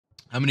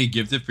How many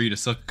gifted for you to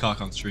suck a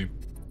cock on stream?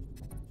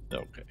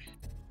 Okay.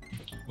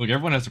 Look,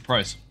 everyone has a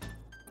price.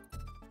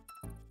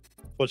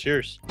 What's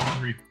yours?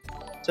 3.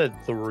 Said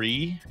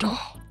 3.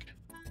 Dog.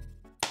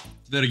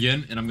 Do that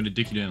again, and I'm gonna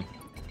dick you down.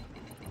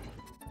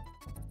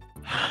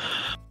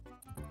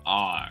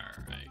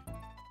 Alright.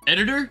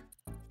 Editor,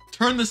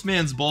 turn this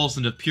man's balls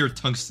into pure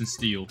tungsten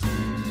steel.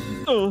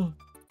 Oh.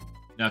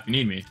 Now, if you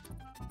need me,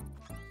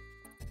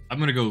 I'm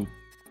gonna go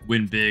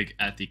win big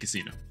at the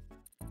casino.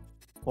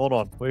 Hold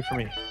on. Wait for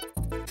me.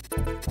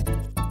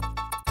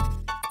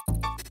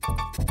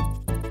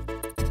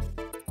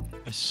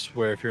 I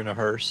swear, if you're in a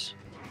hearse.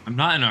 I'm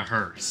not in a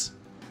hearse.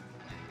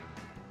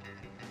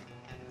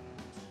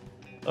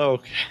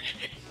 Okay.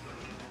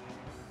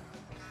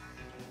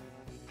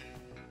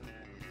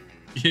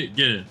 Get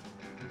it.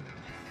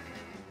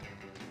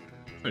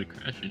 Try to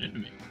crash it into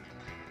me.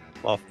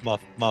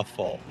 My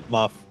fault.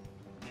 Muff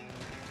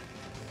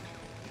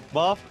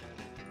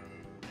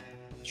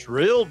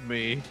drilled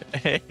me.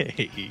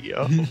 Hey,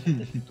 yo.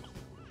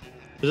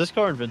 Is this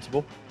car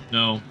invincible?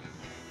 No.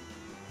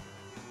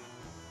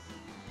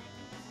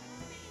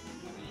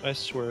 I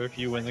swear, if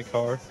you win the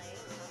car.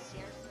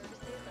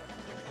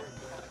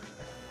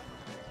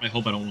 I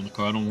hope I don't win the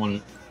car. I don't want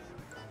it.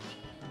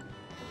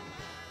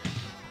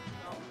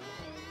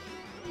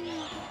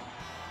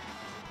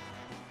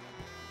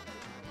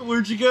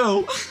 Where'd you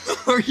go?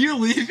 Are you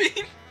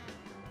leaving?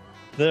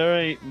 There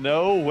ain't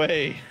no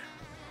way.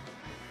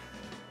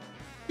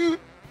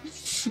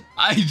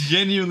 I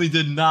genuinely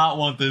did not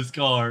want this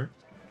car.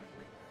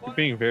 You're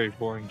being very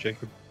boring,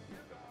 Jacob.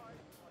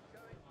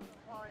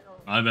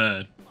 My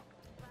bad.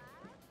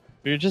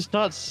 You're just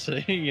not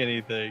saying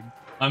anything.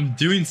 I'm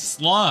doing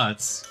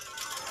slots.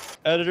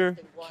 Editor,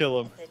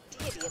 kill him.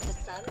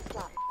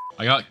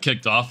 I got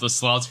kicked off the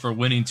slots for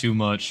winning too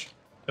much.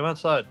 Come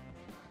outside.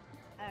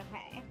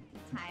 Okay,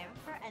 time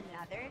for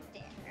another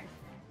dare.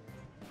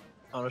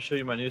 I want to show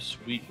you my new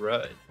sweet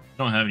ride. I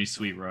don't have any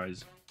sweet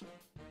rides.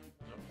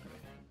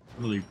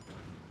 Really.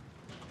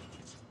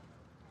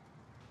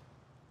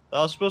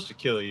 I was supposed to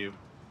kill you.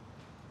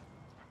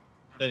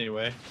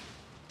 Anyway.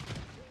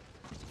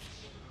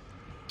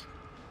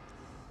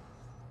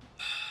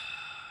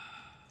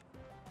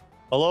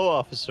 Hello,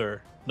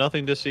 officer.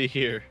 Nothing to see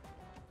here.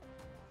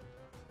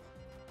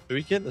 Do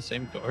we get in the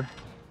same car?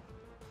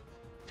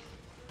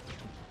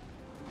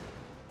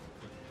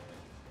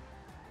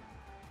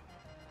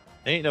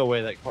 Ain't no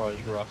way that car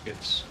has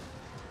rockets.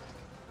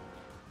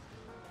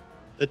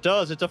 It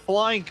does. It's a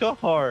flying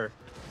car.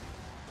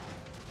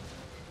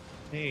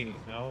 Hey,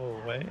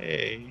 no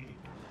way.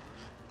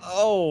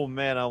 Oh,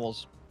 man, I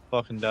almost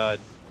fucking died.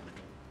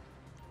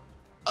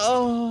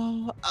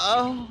 Oh.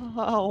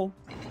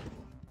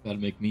 Gotta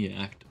make me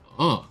act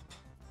up.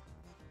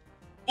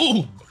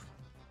 Oh!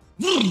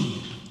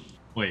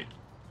 Wait.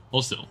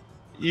 Hold still.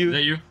 Is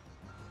that you?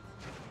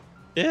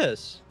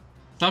 Yes.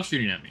 Stop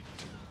shooting at me.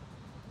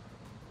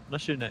 I'm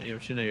not shooting at you. I'm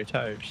shooting at your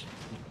tires.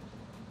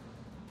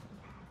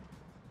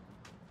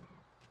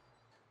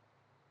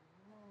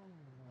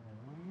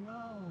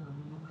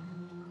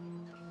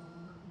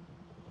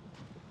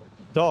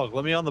 Dog,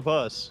 let me on the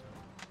bus.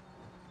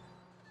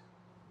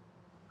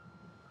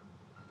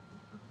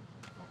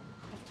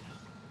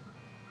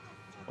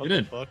 What Get the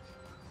in. fuck?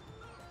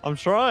 I'm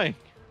trying.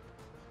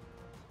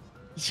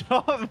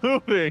 Stop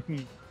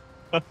moving.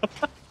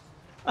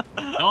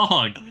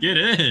 Dog, get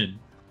in.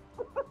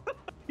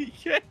 You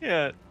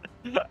can't.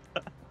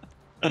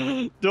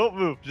 Don't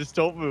move. Just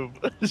don't move.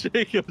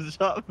 Jacob,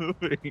 stop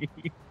moving.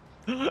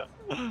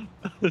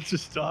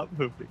 Just stop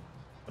moving.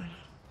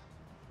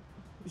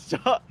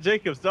 Stop.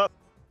 Jacob, stop.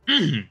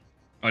 I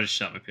just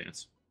shot my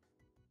pants.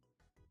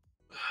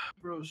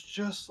 Bro's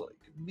just like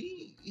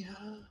me.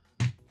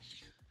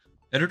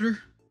 Editor?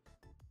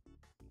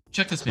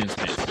 Check this man's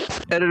pants.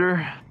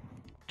 Editor,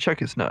 check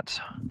his nuts.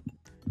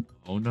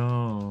 Oh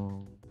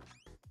no.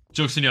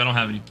 Jokes on you, I don't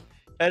have any.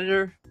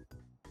 Editor,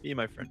 be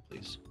my friend,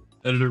 please.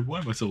 Editor, why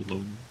am I so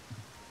lonely?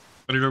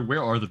 Editor,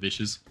 where are the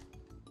bitches?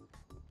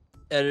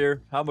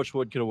 Editor, how much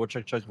wood could a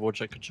woodchuck chuck if a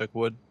woodchuck could chuck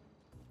wood?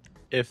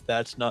 If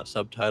that's not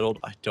subtitled,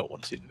 I don't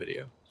want to see the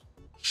video.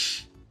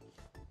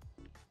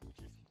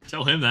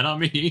 Tell him that, not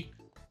me.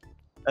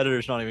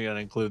 Editor's not even going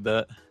to include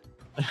that.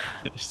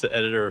 Just the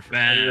editor.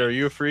 Man. Editor, are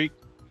you a freak?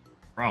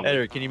 Probably.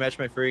 Editor, can you match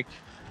my freak?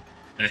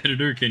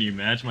 Editor, can you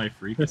match my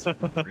freak? It's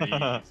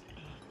crazy.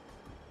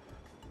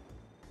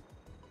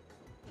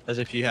 As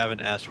if you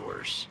haven't asked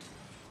worse.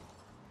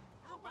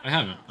 I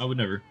haven't. I would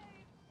never.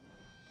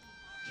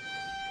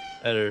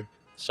 Editor,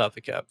 stop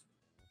the cap.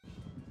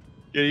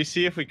 Yeah, you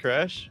see if we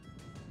crash?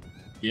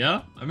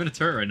 Yeah? I'm in a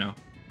turret right now.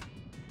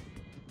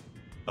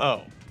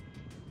 Oh.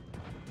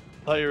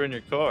 Thought you were in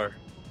your car.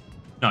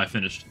 No, I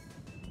finished.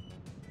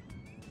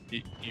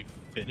 You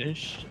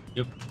finished?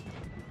 Yep.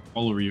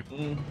 All over you.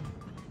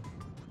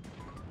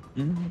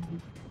 Mm.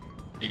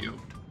 Hey, yo.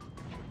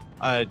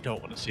 I don't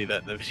want to see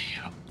that in the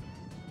video.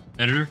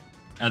 Editor,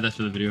 add that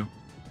to the video.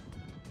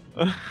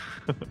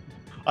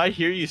 I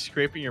hear you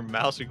scraping your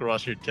mouse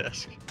across your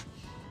desk.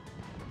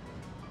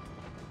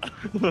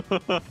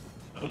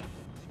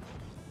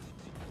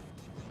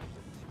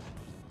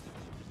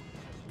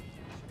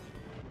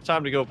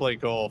 Time to go play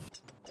golf.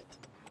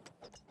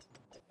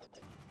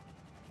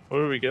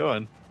 Where are we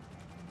going?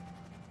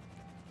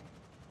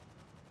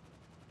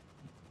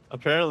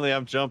 Apparently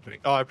I'm jumping.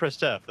 Oh, I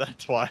pressed F.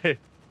 That's why.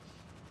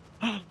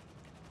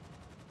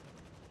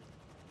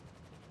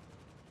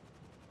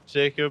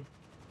 Jacob,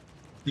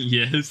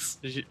 Yes.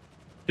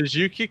 did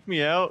you kick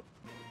me out?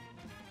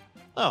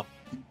 Oh,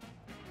 You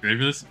ready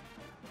for this?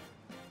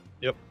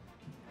 yep.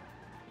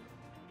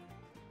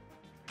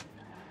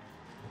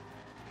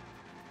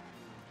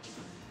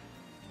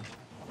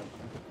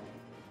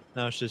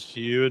 Now it's just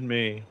you and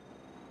me.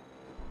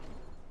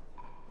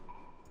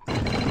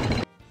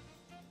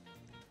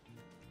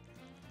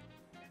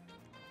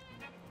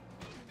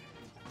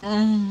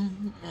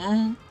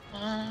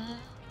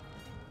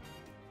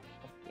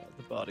 God,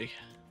 the body.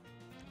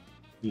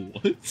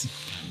 What?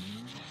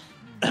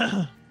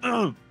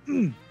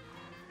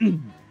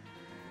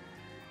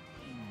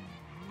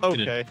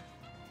 Okay.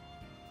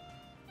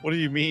 What do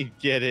you mean,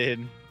 get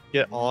in?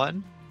 Get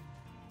on?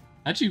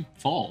 How'd you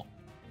fall?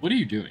 What are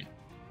you doing?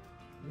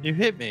 You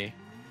hit me.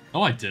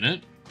 No, I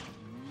didn't.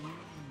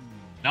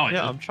 No, I Yeah,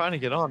 didn't. I'm trying to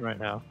get on right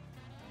now.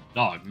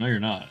 Dog, no, you're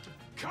not.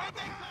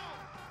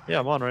 Yeah,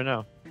 I'm on right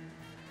now. Can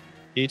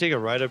you take a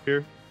ride up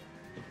here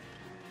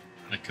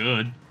I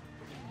could.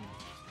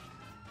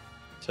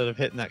 instead of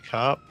hitting that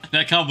cop?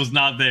 That cop was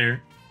not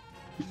there.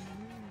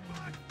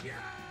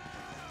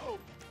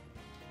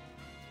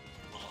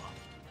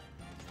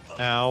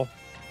 Ow.